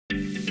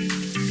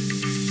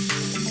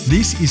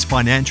This is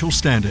Financial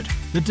Standard,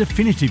 the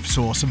definitive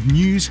source of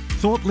news,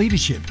 thought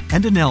leadership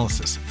and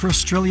analysis for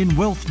Australian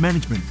wealth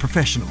management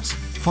professionals.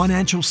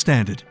 Financial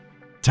Standard.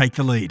 Take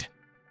the lead.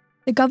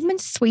 The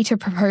government's suite of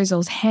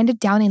proposals handed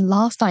down in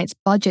last night's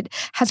budget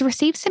has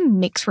received some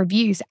mixed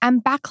reviews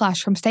and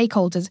backlash from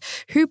stakeholders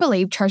who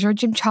believe Treasurer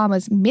Jim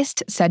Chalmers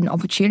missed certain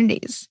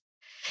opportunities.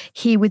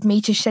 Here with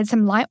me to shed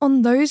some light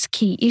on those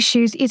key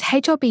issues is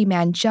HLB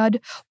Mann Judd,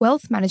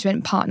 Wealth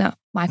Management Partner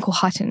Michael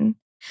Hutton.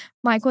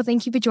 Michael,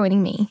 thank you for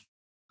joining me.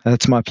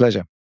 It's my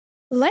pleasure.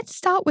 Let's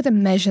start with a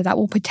measure that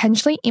will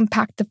potentially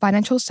impact the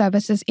financial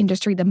services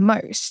industry the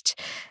most,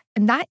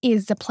 and that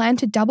is the plan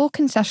to double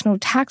concessional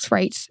tax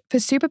rates for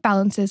super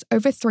balances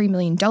over $3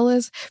 million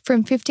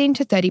from 15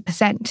 to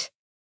 30%.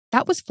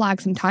 That was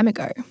flagged some time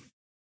ago.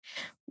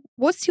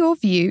 What's your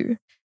view?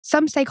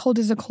 Some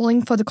stakeholders are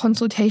calling for the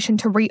consultation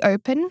to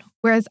reopen,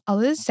 whereas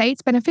others say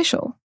it's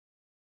beneficial.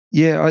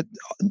 Yeah,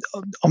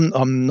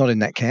 I'm not in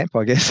that camp,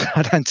 I guess.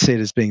 I don't see it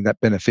as being that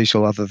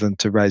beneficial other than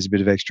to raise a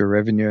bit of extra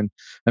revenue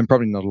and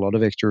probably not a lot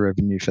of extra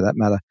revenue for that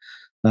matter.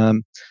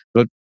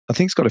 But I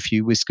think it's got a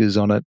few whiskers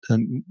on it.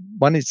 And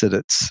one is that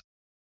it's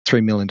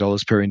 $3 million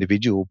per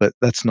individual, but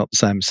that's not the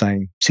same as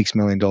saying $6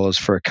 million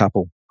for a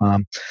couple.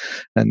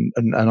 And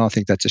I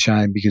think that's a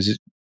shame because it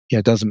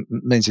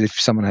means that if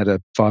someone had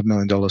a $5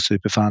 million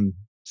super fund,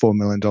 $4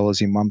 million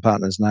in one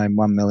partner's name,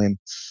 $1 million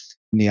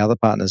in the other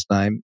partner's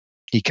name,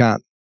 you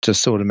can't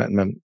just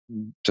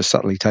just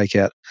subtly take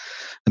out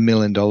 $1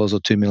 million or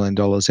 $2 million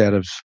out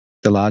of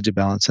the larger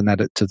balance and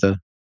add it to the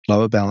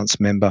lower balance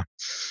member,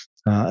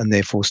 and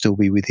therefore still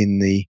be within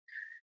the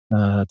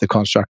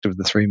construct of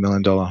the $3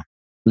 million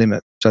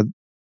limit. So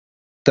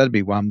that'd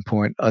be one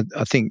point.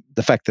 I think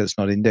the fact that it's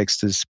not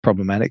indexed is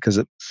problematic because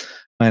it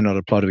may not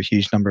apply to a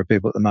huge number of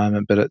people at the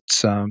moment, but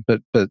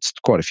it's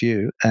quite a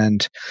few,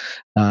 and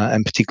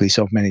particularly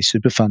self-managed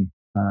super fund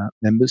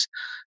members.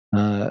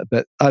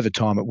 But over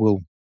time, it will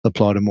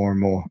apply to more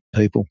and more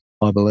people,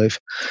 I believe.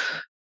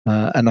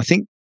 And I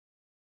think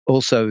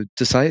also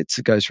to say it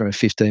goes from a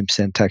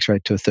 15% tax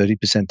rate to a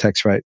 30%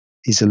 tax rate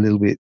is a little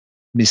bit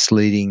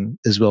misleading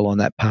as well on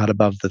that part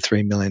above the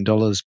 $3 million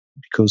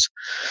because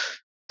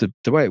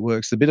the way it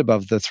works, the bit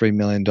above the $3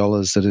 million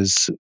that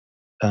is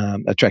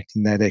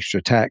attracting that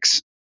extra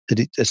tax,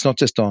 it's not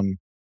just on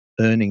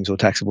earnings or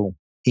taxable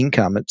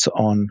income, it's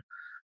on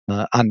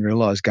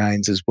unrealised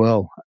gains as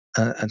well.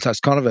 And so it's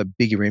kind of a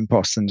bigger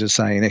impost than just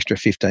saying an extra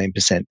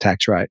 15%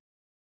 tax rate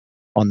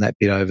on that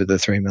bit over the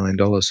 $3 million.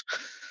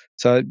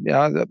 So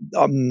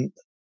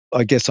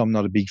I guess I'm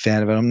not a big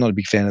fan of it. I'm not a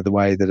big fan of the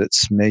way that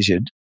it's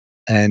measured,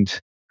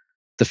 and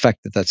the fact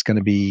that that's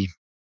going to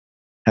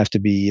have to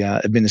be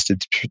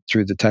administered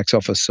through the tax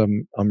office.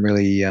 I'm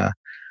really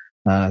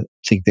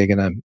think they're going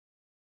to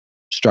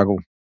struggle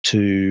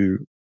to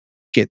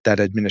get that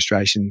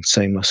administration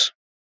seamless.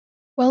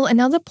 Well,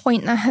 another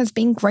point that has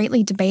been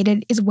greatly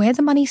debated is where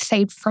the money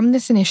saved from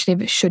this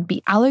initiative should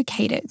be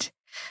allocated.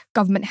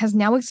 Government has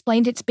now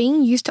explained it's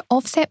being used to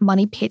offset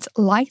money pits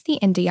like the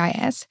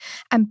NDIS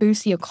and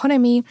boost the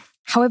economy.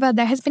 However,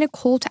 there has been a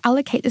call to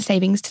allocate the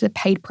savings to the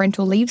paid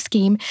parental leave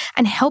scheme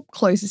and help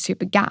close the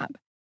super gap.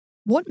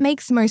 What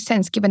makes the most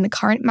sense given the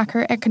current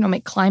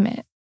macroeconomic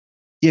climate?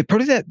 Yeah,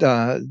 probably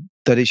that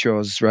issue I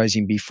was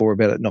raising before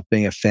about it not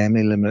being a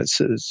family limit,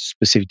 it's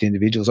specific to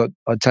individuals.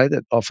 I'd say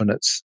that often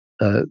it's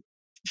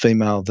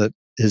female that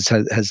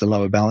has a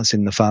lower balance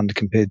in the fund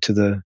compared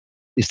to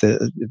if they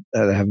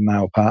have a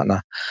male partner.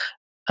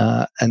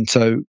 And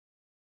so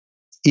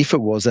if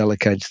it was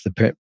allocated to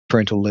the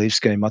parental leave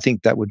scheme, I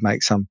think that would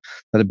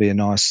that'd be a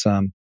nice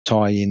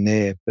tie in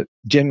there. But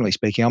generally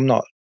speaking, I'm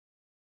not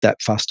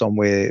that fussed on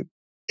where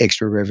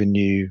extra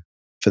revenue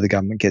for the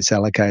government gets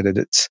allocated.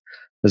 It's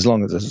as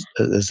long as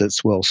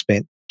it's well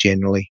spent,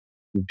 generally,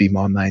 would be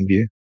my main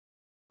view.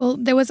 Well,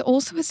 there was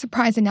also a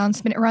surprise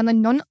announcement around the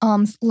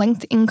non-arm's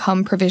length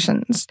income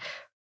provisions.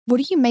 What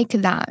do you make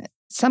of that?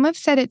 Some have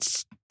said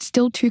it's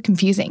still too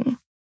confusing.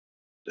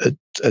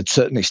 It's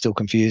certainly still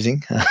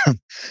confusing,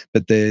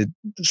 but at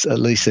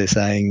least they're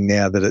saying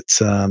now that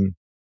it's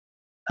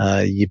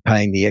you're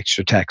paying the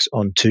extra tax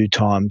on 2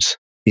 times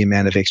the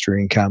amount of extra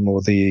income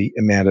or the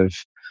amount of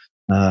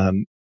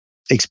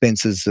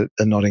expenses that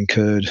are not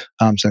incurred,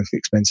 arm's length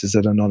expenses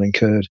that are not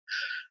incurred.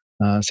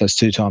 So it's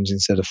 2 times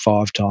instead of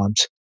 5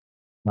 times.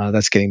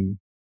 That's getting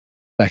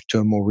back to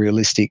a more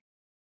realistic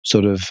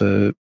sort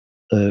of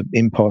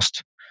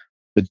impost,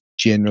 but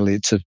generally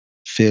it's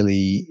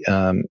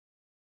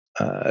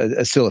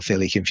it's still a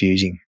fairly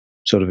confusing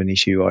sort of an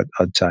issue,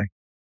 I'd say.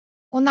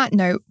 On that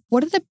note,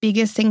 what are the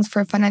biggest things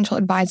for financial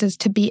advisors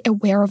to be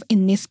aware of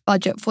in this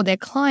budget for their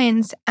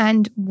clients,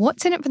 and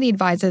what's in it for the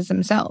advisors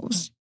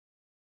themselves?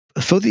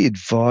 For the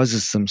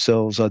advisors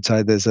themselves, I'd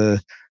say there's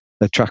a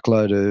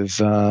truckload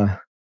of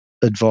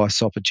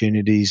advice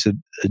opportunities,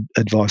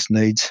 advice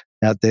needs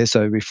out there.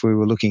 So if we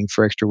were looking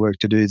for extra work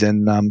to do,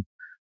 then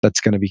that's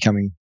going to be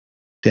coming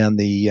down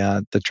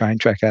the train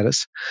track at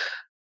us.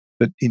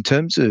 But in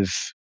terms of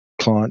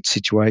client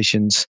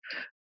situations,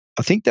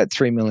 I think that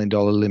 $3 million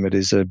limit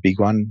is a big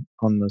one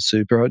on the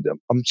super.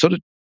 I'm sort of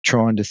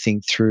trying to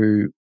think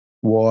through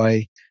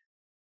why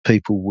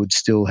people would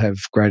still have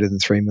greater than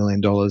 $3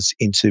 million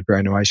in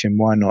superannuation.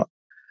 Why not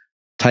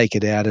take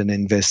it out and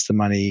invest the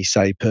money,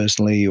 say,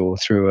 personally or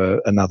through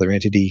another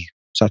entity,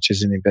 such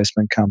as an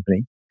investment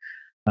company?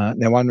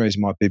 Now, one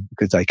reason might be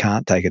because they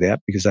can't take it out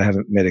because they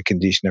haven't met a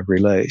condition of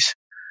release,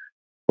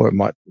 or it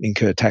might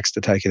incur tax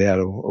to take it out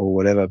or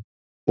whatever,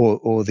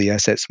 or the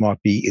assets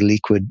might be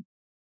illiquid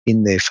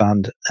in their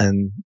fund,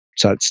 and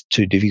so it's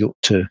too difficult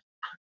to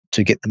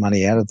get the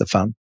money out of the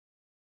fund.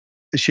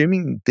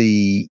 Assuming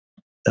the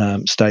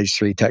stage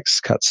 3 tax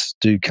cuts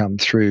do come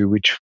through,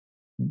 which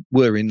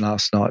were in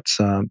last night's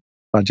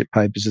budget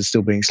papers, are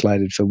still being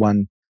slated for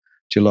 1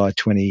 July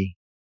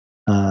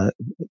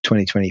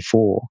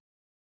 2024,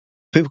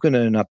 people can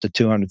earn up to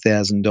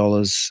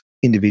 $200,000.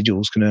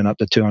 Individuals can earn up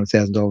to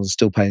 $200,000 and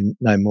still pay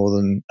no more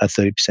than a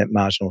 30%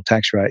 marginal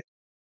tax rate,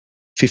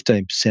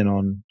 15%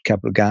 on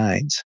capital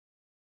gains.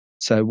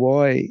 So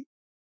why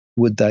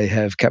would they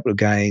have capital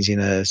gains in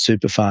a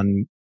super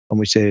fund on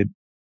which they're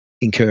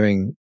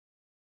incurring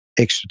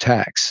extra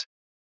tax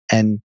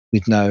and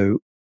with no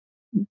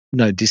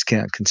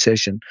discount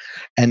concession,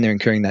 and they're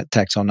incurring that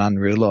tax on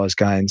unrealised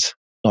gains,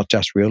 not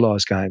just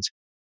realised gains?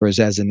 Whereas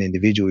as an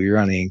individual, you're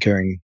only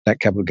incurring that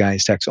capital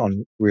gains tax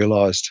on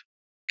realised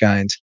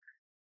gains.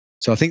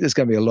 So I think there's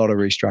going to be a lot of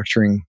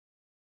restructuring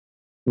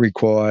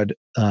required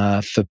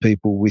for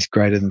people with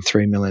greater than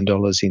 $3 million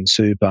in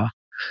super,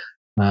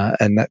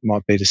 and that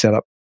might be to set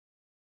up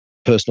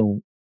personal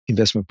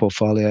investment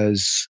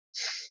portfolios,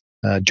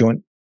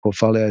 joint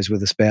portfolios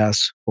with a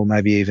spouse, or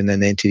maybe even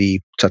an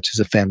entity such as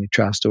a family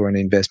trust or an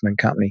investment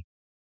company.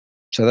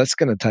 So that's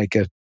going to take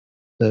a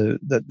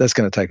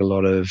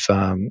lot of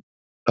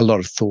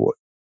thought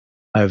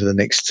over the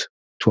next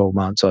 12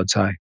 months, I'd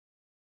say.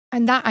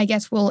 And that, I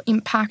guess, will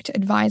impact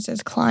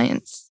advisors'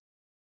 clients.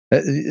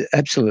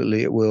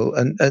 Absolutely, it will.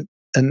 And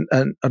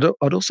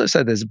I'd also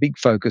say there's a big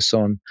focus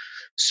on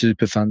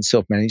super funds,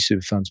 self-managed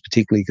super funds,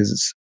 particularly because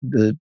it's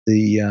the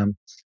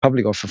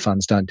public offer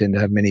funds don't tend to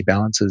have many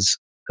balances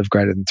of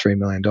greater than $3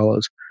 million.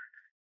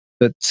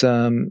 But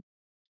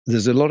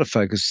there's a lot of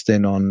focus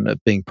then on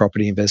being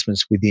property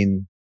investments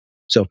within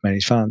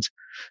self-managed funds.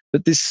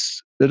 But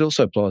it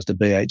also applies to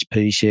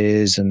BHP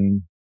shares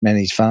and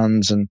managed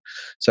funds and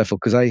so forth,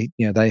 because they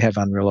have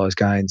unrealised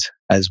gains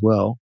as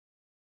well.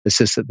 It's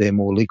just that they're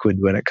more liquid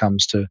when it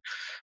comes to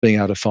being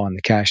able to find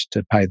the cash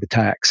to pay the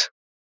tax.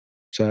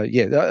 So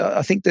yeah,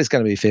 I think there's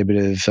going to be a fair bit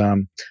of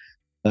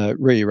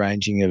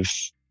rearranging of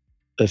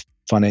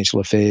financial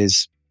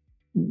affairs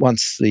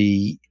once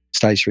the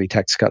stage 3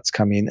 tax cuts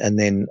come in, and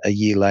then a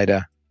year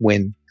later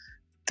when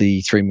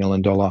the $3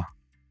 million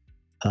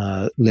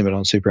limit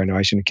on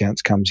superannuation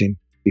accounts comes in,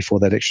 before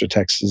that extra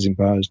tax is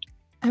imposed.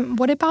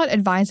 What about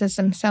advisors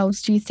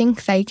themselves? Do you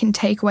think they can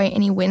take away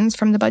any wins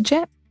from the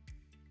budget?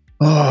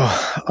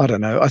 Oh, I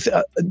don't know.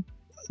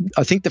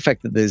 I think the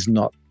fact that there's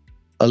not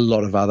a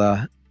lot of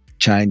other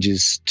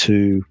changes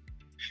to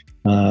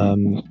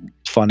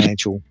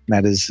financial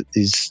matters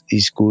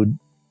is good.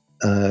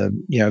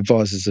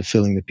 Advisors are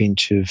feeling the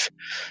pinch of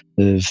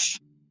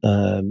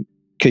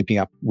keeping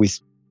up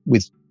with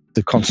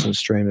the constant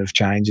stream of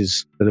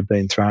changes that have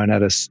been thrown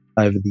at us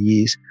over the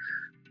years.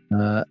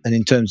 And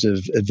in terms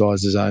of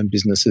advisors' own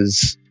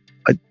businesses,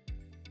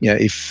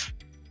 if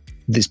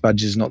this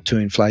budget is not too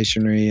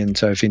inflationary, and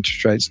so if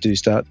interest rates do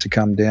start to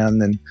come down,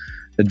 then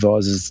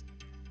advisors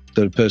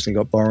that have personally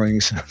got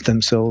borrowings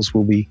themselves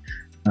will be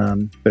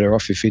better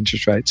off if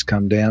interest rates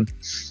come down.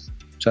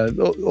 So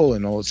all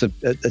in all, it's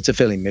a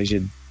fairly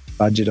measured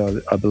budget,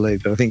 I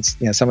believe. But I think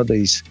some of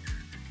these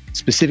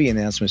specific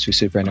announcements with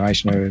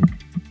superannuation are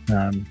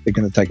they're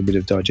going to take a bit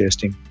of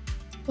digesting.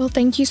 Well,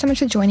 thank you so much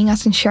for joining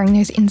us and sharing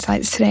those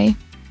insights today.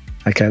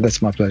 Okay,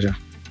 that's my pleasure.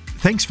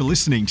 Thanks for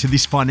listening to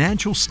this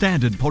Financial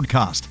Standard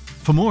podcast.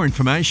 For more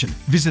information,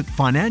 visit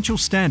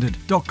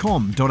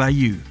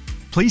financialstandard.com.au.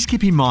 Please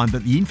keep in mind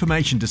that the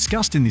information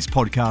discussed in this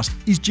podcast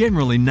is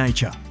general in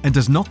nature and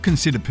does not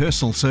consider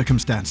personal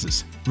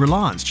circumstances.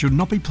 Reliance should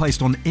not be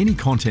placed on any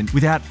content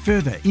without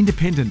further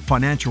independent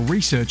financial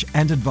research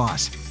and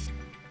advice.